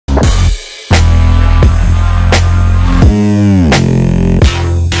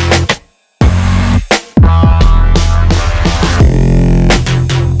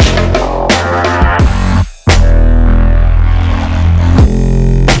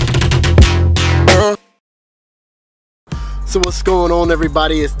So what's going on,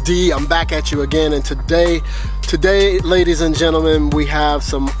 everybody? It's D. I'm back at you again, and today, ladies and gentlemen, we have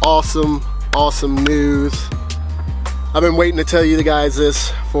some awesome news. I've been waiting to tell you guys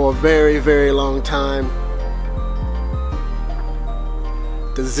this for a very long time.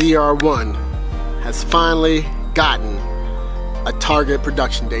 The ZR1 has finally gotten a target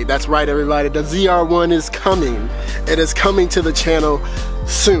production date. That's right, everybody. The ZR1 is coming. It is coming to the channel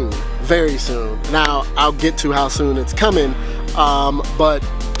soon, very soon. Now I'll get to how soon it's coming, so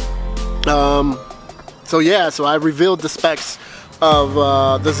I revealed the specs of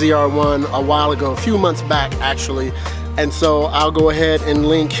the ZR1 a while ago, a few months back actually, and so I'll go ahead and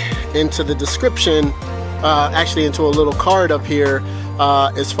link into the description, actually into a little card up here,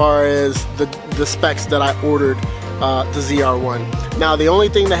 as far as the specs that I ordered the ZR1. Now the only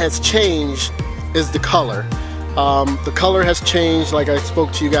thing that has changed is the color. The color has changed, like I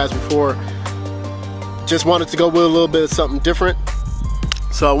spoke to you guys before. Just wanted to go with a little bit of something different,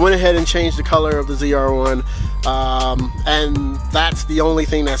 so I went ahead and changed the color of the ZR1, and that's the only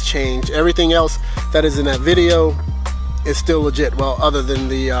thing that's changed. Everything else that is in that video is still legit, well, other than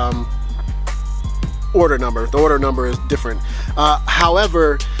the order number. The order number is different.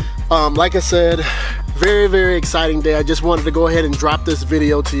 However, like I said, very exciting day. I just wanted to go ahead and drop this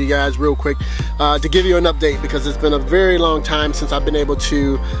video to you guys real quick to give you an update, because it's been a very long time since I've been able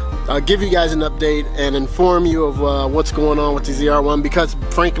to give you guys an update and inform you of what's going on with the ZR1, because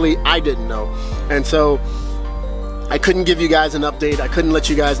frankly I didn't know, and so I couldn't give you guys an update. I couldn't let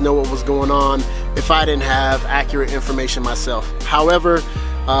you guys know what was going on if I didn't have accurate information myself. However,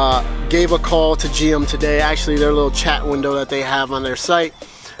 gave a call to GM today, actually their little chat window that they have on their site,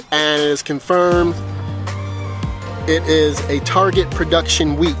 and it is confirmed. It is a target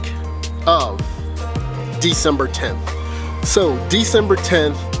production week of December 10th. So December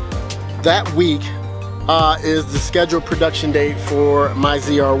 10th, that week, is the scheduled production date for my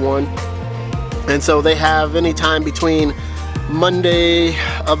ZR1. And so they have any time between Monday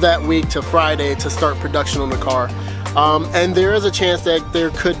of that week to Friday to start production on the car. And there is a chance that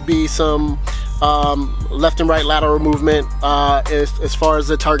there could be some left and right lateral movement as far as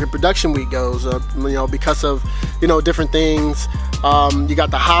the target production week goes, because of different things. You got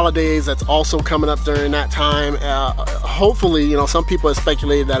the holidays that's also coming up during that time. Hopefully, some people have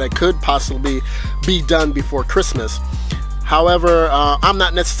speculated that it could possibly be done before Christmas. However, I'm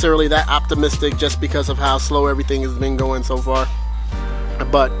not necessarily that optimistic, just because of how slow everything has been going so far.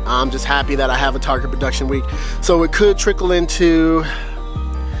 But I'm just happy that I have a target production week, so it could trickle into.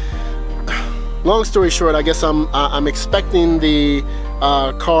 Long story short, I guess I'm expecting the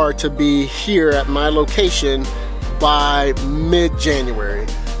car to be here at my location by mid-January.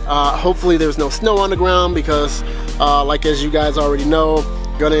 Hopefully there's no snow on the ground, because like as you guys already know,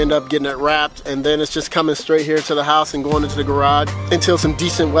 gonna end up getting it wrapped, and then it's just coming straight here to the house and going into the garage until some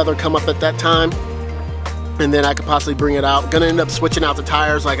decent weather come up at that time, and then I could possibly bring it out. Gonna end up switching out the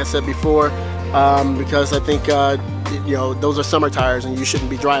tires, like I said before, because I think those are summer tires and you shouldn't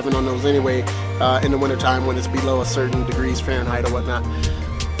be driving on those anyway in the wintertime when it's below a certain degrees Fahrenheit or whatnot.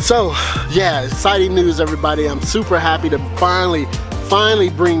 So yeah, exciting news, everybody. I'm super happy to finally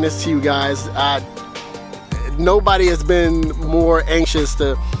bring this to you guys. Nobody has been more anxious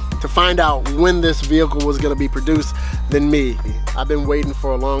to find out when this vehicle was going to be produced than me. I've been waiting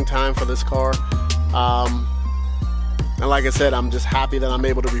for a long time for this car, and like I said, I'm just happy that I'm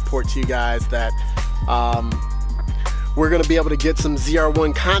able to report to you guys that we're going to be able to get some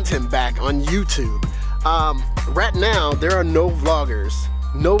ZR1 content back on YouTube. Right now there are no vloggers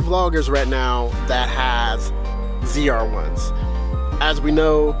right now that has ZR1s. As we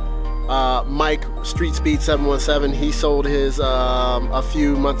know, Mike Street Speed 717, he sold his a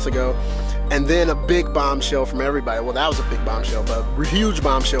few months ago, and then a big bombshell from everybody. Well, that was a big bombshell, but a huge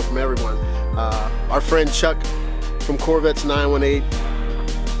bombshell from everyone. Our friend Chuck from Corvettes 918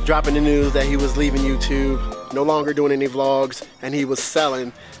 dropping the news that he was leaving YouTube, no longer doing any vlogs, and he was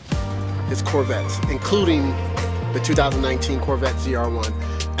selling his Corvettes, including the 2019 Corvette ZR1.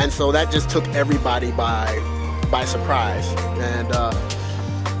 And so that just took everybody by surprise, and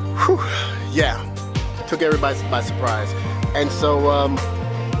took everybody by surprise. And so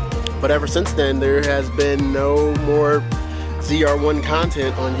but ever since then there has been no more ZR1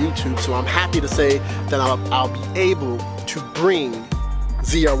 content on YouTube, so I'm happy to say that I'll be able to bring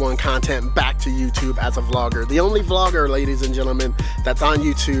ZR1 content back to YouTube as a vlogger. The only vlogger, ladies and gentlemen, that's on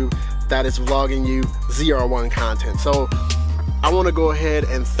YouTube that is vlogging you ZR1 content. So I want to go ahead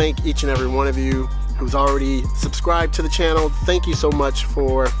and thank each and every one of you who's already subscribed to the channel. Thank you so much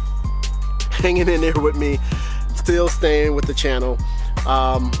for hanging in there with me, still staying with the channel.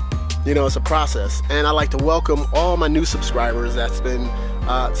 you know, it's a process. And I like to welcome all my new subscribers that's been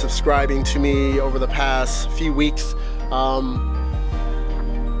subscribing to me over the past few weeks.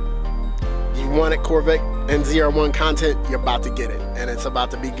 You wanted Corvette and ZR1 content, you're about to get it, and it's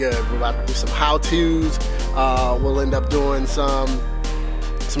about to be good. We're about to do some how-tos. We'll end up doing some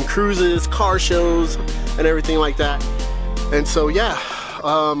cruises, car shows, and everything like that. And so yeah,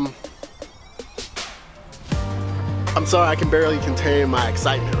 I'm sorry, I can barely contain my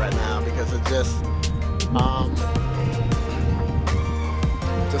excitement right now because it's just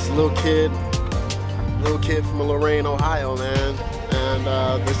a little kid from Lorain, Ohio, man. And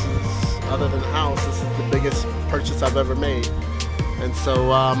this is, other than the house, this is the biggest purchase I've ever made. And so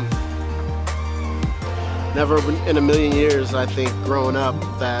never in a million years, I think, growing up,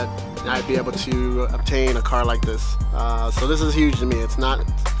 that I'd be able to obtain a car like this. So this is huge to me. It's not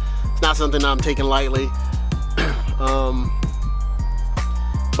something I'm taking lightly.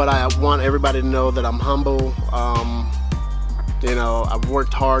 But I want everybody to know that I'm humble. You know, I've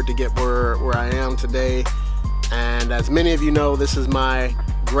worked hard to get where I am today. And as many of you know, this is my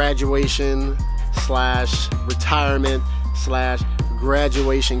graduation / retirement /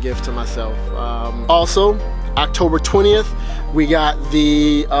 graduation gift to myself. Also, October 20th, we got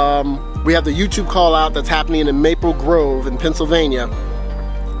we have the YouTube call out that's happening in Maple Grove in Pennsylvania,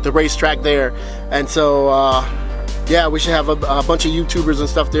 the racetrack there. And so yeah, we should have a bunch of YouTubers and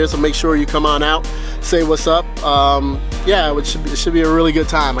stuff there, so make sure you come on out, say what's up. Yeah, it should be a really good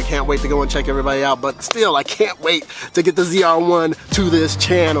time. I can't wait to go and check everybody out, but still, I can't wait to get the ZR1 to this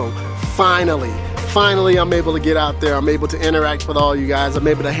channel. Finally, I'm able to get out there. I'm able to interact with all you guys. I'm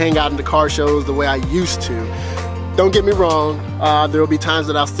able to hang out in the car shows the way I used to. Don't get me wrong, there will be times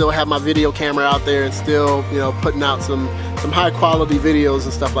that I'll still have my video camera out there and still, you know, putting out some high quality videos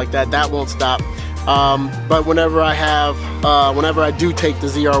and stuff like that. That won't stop. But whenever I do take the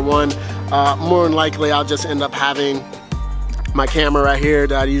ZR1, more than likely I'll just end up having my camera right here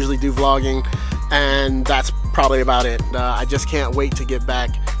that I usually do vlogging, and that's probably about it. I just can't wait to get back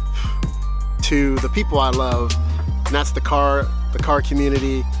to the people I love, and that's the car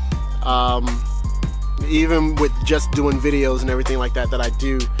community. Even with just doing videos and everything like that I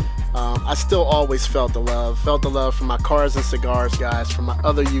do, I still always felt the love from my Cars and Cigars guys, from my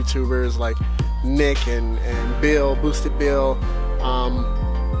other YouTubers like Nick and Bill, Boosted Bill,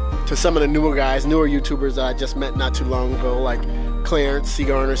 to some of the newer YouTubers that I just met not too long ago, like Clarence,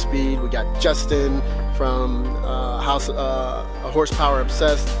 Cigar and Speed. We got Justin from Horsepower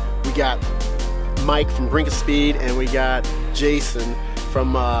Obsessed. We got Mike from Brink of Speed, and we got Jason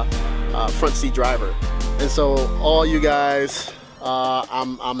from Front Seat Driver. And so all you guys,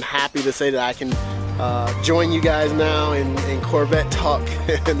 I'm happy to say that I can join you guys now in Corvette talk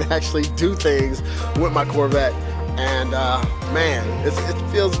and actually do things with my Corvette. And man,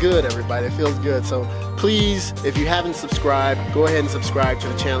 it feels good, everybody. It feels good. So please, if you haven't subscribed, go ahead and subscribe to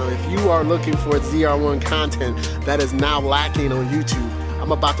the channel. If you are looking for ZR1 content that is now lacking on YouTube,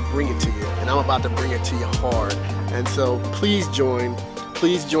 I'm about to bring it to you, and I'm about to bring it to you hard. And so please join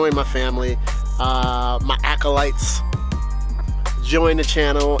my family, my acolytes. Join the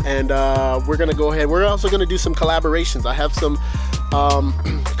channel, and we're gonna go ahead. We're also gonna do some collaborations. I have some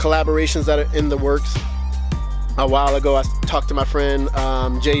collaborations that are in the works. A while ago, I talked to my friend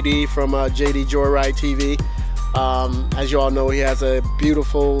JD from JD Joyride TV. As you all know, he has a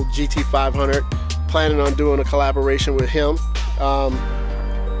beautiful GT500. Planning on doing a collaboration with him. I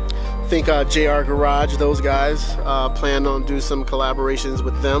think JR Garage, those guys, plan on doing some collaborations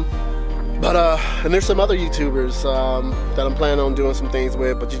with them. But and there's some other YouTubers that I'm planning on doing some things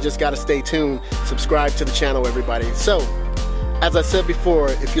with, but you just gotta stay tuned. Subscribe to the channel, everybody. So, as I said before,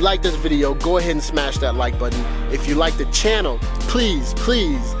 if you like this video, go ahead and smash that like button. If you like the channel, please,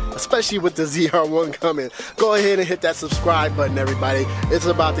 especially with the ZR1 coming, go ahead and hit that subscribe button, everybody. It's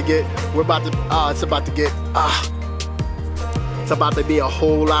about to be a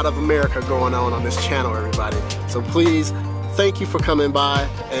whole lot of America going on this channel, everybody. So please, thank you for coming by,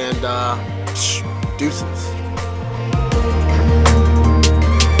 and deuces.